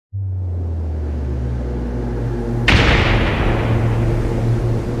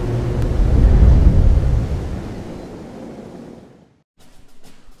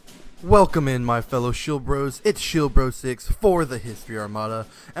Welcome in, my fellow ShieldBros. It's ShieldBro 6 for the History Armada,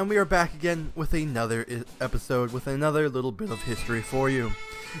 and we are back again with another episode with another little bit of history for you.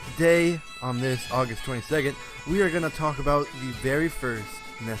 Today, on this August 22nd, we are going to talk about the very first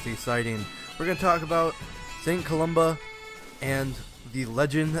Nessie sighting. We're going to talk about Saint Columba and the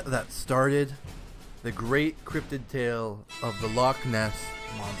legend that started the great cryptid tale of the Loch Ness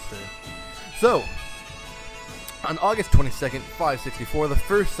monster. So, on August 22nd, 564, the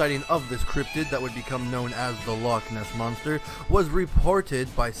first sighting of this cryptid that would become known as the Loch Ness Monster was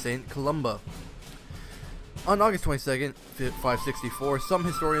reported by Saint Columba. On August 22nd, 564, some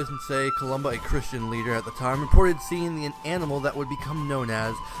historians say Columba, a Christian leader at the time, reported seeing an animal that would become known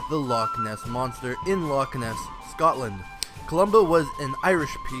as the Loch Ness Monster in Loch Ness, Scotland. Columba was an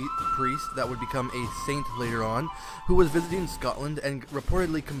Irish priest that would become a saint later on, who was visiting Scotland and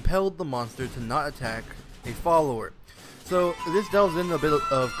reportedly compelled the monster to not attack a follower. So this delves into a bit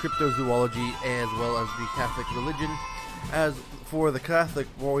of cryptozoology as well as the Catholic religion. As for the Catholic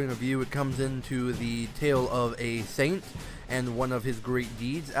point of view, it comes into the tale of a saint and one of his great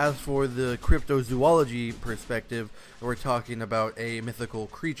deeds. As for the cryptozoology perspective, we're talking about a mythical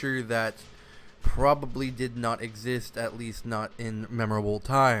creature that probably did not exist, at least not in memorable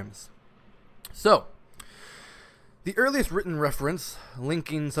times. So, the earliest written reference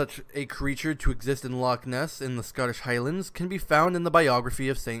linking such a creature to exist in Loch Ness in the Scottish Highlands can be found in the biography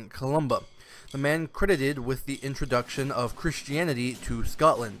of Saint Columba, the man credited with the introduction of Christianity to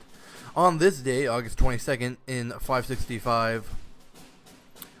Scotland. On this day, August 22nd, in 565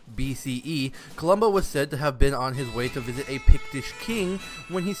 BCE, Columba was said to have been on his way to visit a Pictish king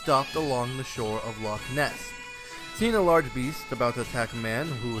when he stopped along the shore of Loch Ness. Seeing a large beast about to attack a man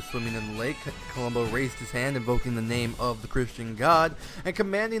who was swimming in the lake, Columba raised his hand invoking the name of the Christian god and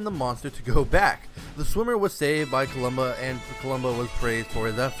commanding the monster to go back. The swimmer was saved by Columba, and Columba was praised for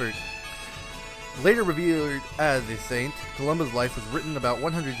his effort. Later revered as a saint, Columba's life was written about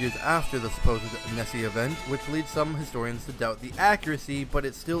 100 years after the supposed Nessie event, which leads some historians to doubt the accuracy, but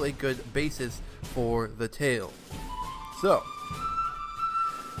it's still a good basis for the tale. So,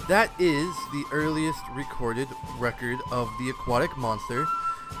 that is the earliest recorded record of the aquatic monster,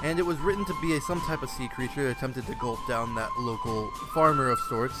 and it was written to be some type of sea creature that attempted to gulp down that local farmer of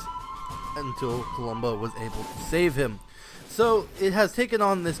sorts until Columba was able to save him. So it has taken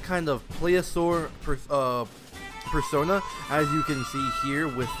on this kind of plesiosaur persona, as you can see here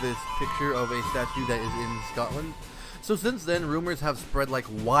with this picture of a statue that is in Scotland. So since then, rumors have spread like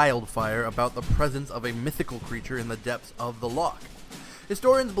wildfire about the presence of a mythical creature in the depths of the loch.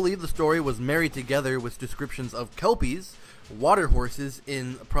 Historians believe the story was married together with descriptions of kelpies, water horses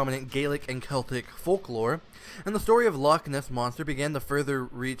in prominent Gaelic and Celtic folklore, and the story of Loch Ness Monster began to further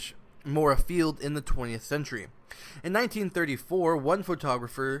reach more afield in the 20th century. In 1934, one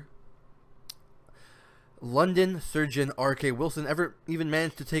photographer, London surgeon R.K. Wilson, even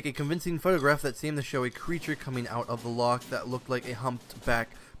managed to take a convincing photograph that seemed to show a creature coming out of the loch that looked like a humped-back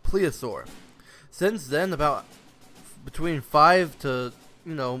plesiosaur. Since then, about between 5 to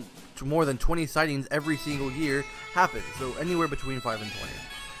more than 20 sightings every single year happen, so anywhere between 5 and 20.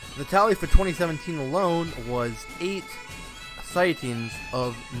 The tally for 2017 alone was 8 sightings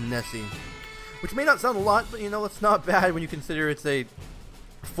of Nessie, which may not sound a lot, but it's not bad when you consider it's a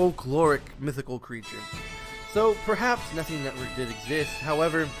folkloric mythical creature. So perhaps Nessie never did exist.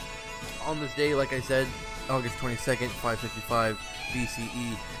 However, on this day, like I said, August 22nd, 555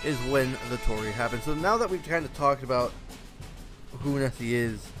 BCE is when the story happened. So now that we've kind of talked about who Nessie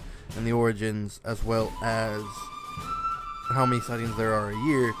is and the origins, as well as how many sightings there are a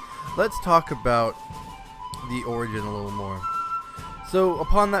year, let's talk about the origin a little more. So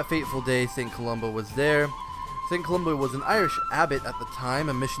upon that fateful day, Saint Columba was there. Saint Columba was an Irish abbot at the time,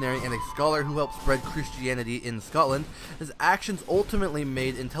 a missionary and a scholar who helped spread Christianity in Scotland. His actions ultimately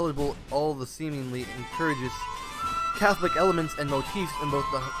made intelligible all the seemingly encourages Catholic elements and motifs in both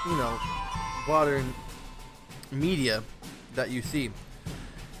the, modern media that you see.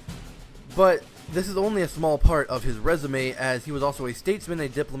 But this is only a small part of his resume, as he was also a statesman, a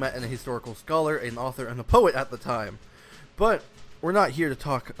diplomat, and a historical scholar, an author, and a poet at the time. But we're not here to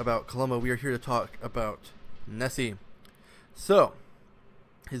talk about Columba, we are here to talk about Nessie. So,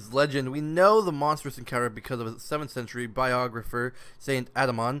 his legend. We know the monstrous encounter because of his 7th century biographer, Saint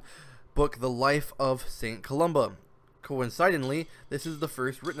Adamon, book The Life of Saint Columba. Coincidingly, this is the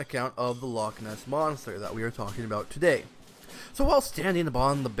first written account of the Loch Ness Monster that we are talking about today. So while standing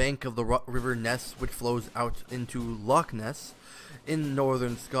upon the bank of the River Ness, which flows out into Loch Ness in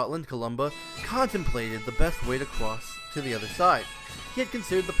northern Scotland, Columba contemplated the best way to cross to the other side. He had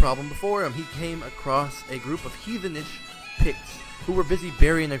considered the problem before him. He came across a group of heathenish Picts, who were busy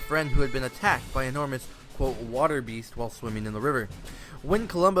burying a friend who had been attacked by an enormous, quote, water beast while swimming in the river. When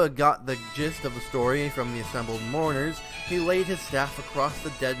Columba got the gist of the story from the assembled mourners, he laid his staff across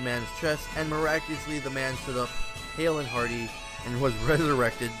the dead man's chest, and miraculously the man stood up, hale and hearty, and was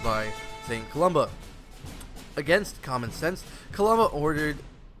resurrected by Saint Columba. Against common sense, Columba ordered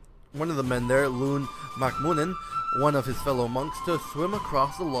one of the men there, Lun Macmunin, one of his fellow monks, to swim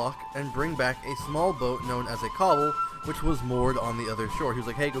across the loch and bring back a small boat known as a cobble, which was moored on the other shore. He was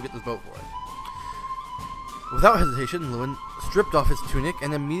like, hey, go get this boat for us. Without hesitation, Lewin stripped off his tunic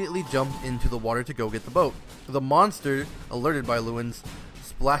and immediately jumped into the water to go get the boat. The monster, alerted by Lewin's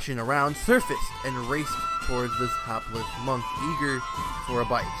splashing around, surfaced and raced towards this hapless monk, eager for a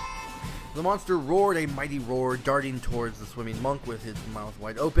bite. The monster roared a mighty roar, darting towards the swimming monk with his mouth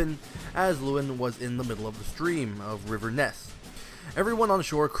wide open, as Lewin was in the middle of the stream of River Ness. Everyone on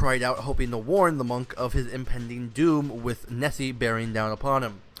shore cried out, hoping to warn the monk of his impending doom, with Nessie bearing down upon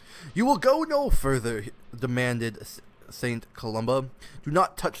him. "You will go no further," demanded Saint Columba. "Do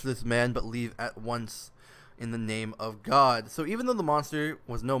not touch this man, but leave at once in the name of God." So even though the monster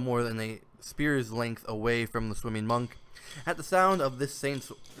was no more than a spear's length away from the swimming monk, at the sound of this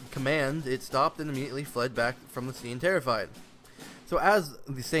saint's command, it stopped and immediately fled back from the scene, terrified. So as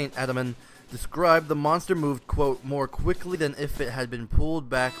the Saint Adaman described, the monster moved, quote, more quickly than if it had been pulled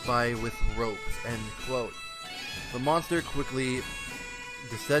back with ropes, end quote. The monster quickly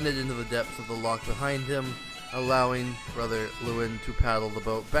descended into the depths of the loch behind him, allowing Brother Lewin to paddle the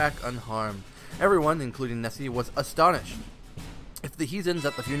boat back unharmed. Everyone, including Nessie, was astonished. If the heathens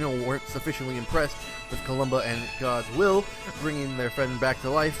at the funeral weren't sufficiently impressed with Columba and God's will, bringing their friend back to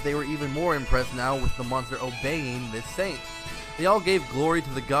life, they were even more impressed now with the monster obeying this saint. They all gave glory to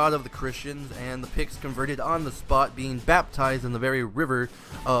the God of the Christians, and the Picts converted on the spot, being baptized in the very river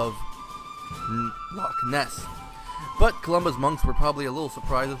of Loch Ness. But Columba's monks were probably a little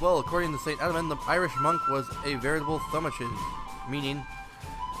surprised as well. According to St. Adaman, the Irish monk was a veritable thaumachiz, meaning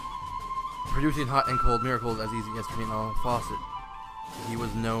producing hot and cold miracles as easy as turning on a faucet. He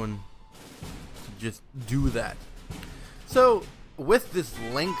was known to just do that. So, with this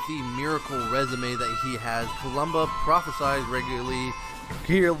lengthy miracle resume that he has, Columba prophesied regularly,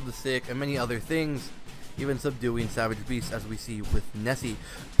 healed the sick, and many other things, even subduing savage beasts as we see with Nessie.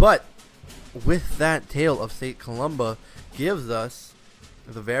 But with that tale of Saint Columba gives us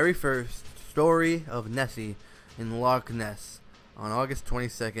the very first story of Nessie in Loch Ness on August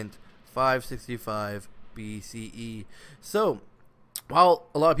 22nd, 565 BCE. So, while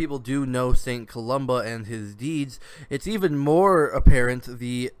a lot of people do know Saint Columba and his deeds, it's even more apparent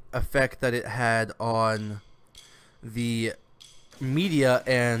the effect that it had on the media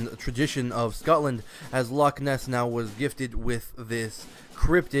and tradition of Scotland, as Loch Ness now was gifted with this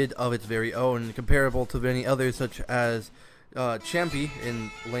cryptid of its very own, comparable to many others such as Champy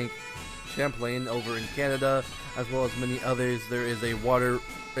in Lake Champlain over in Canada, as well as many others. There is a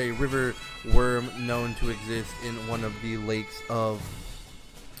river worm known to exist in one of the lakes of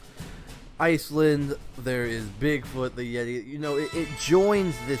Iceland. There is Bigfoot, the Yeti. You know, it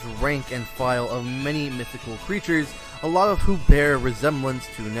joins this rank and file of many mythical creatures, a lot of who bear resemblance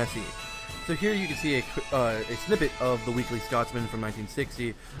to Nessie. So here you can see a snippet of the Weekly Scotsman from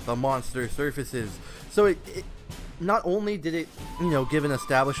 1960. The monster surfaces. So it not only did it, give an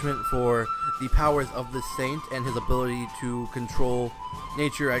establishment for the powers of the saint and his ability to control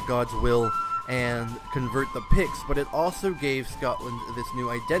nature at God's will and convert the Picts, but it also gave Scotland this new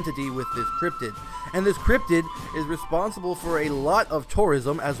identity with this cryptid. And this cryptid is responsible for a lot of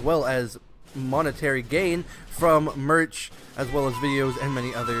tourism as well as monetary gain from merch as well as videos and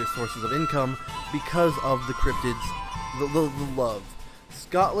many other sources of income because of the cryptids, the love.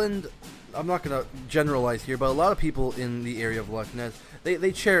 Scotland, I'm not going to generalize here, but a lot of people in the area of Loch Ness,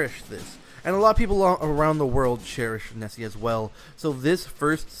 they cherish this. And a lot of people around the world cherish Nessie as well. So this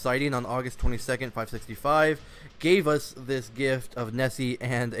first sighting on August 22nd, 565, gave us this gift of Nessie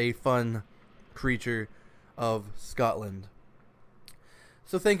and a fun creature of Scotland.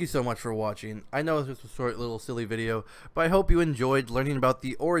 So thank you so much for watching. I know this was a short little silly video, but I hope you enjoyed learning about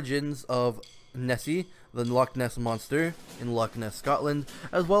the origins of Nessie, the Loch Ness monster in Loch Ness, Scotland,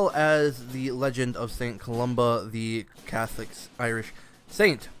 as well as the legend of Saint Columba, the Catholic Irish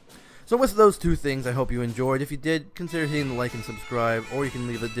saint. So with those two things, I hope you enjoyed. If you did, consider hitting the like and subscribe, or you can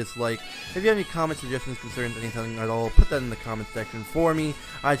leave a dislike. If you have any comments, suggestions, concerns, anything at all, put that in the comment section for me.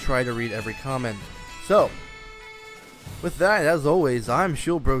 I try to read every comment. So, with that, as always, I'm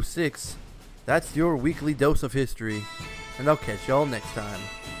ShieldBros6. That's your weekly dose of history, and I'll catch y'all next time.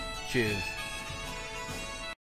 Cheers.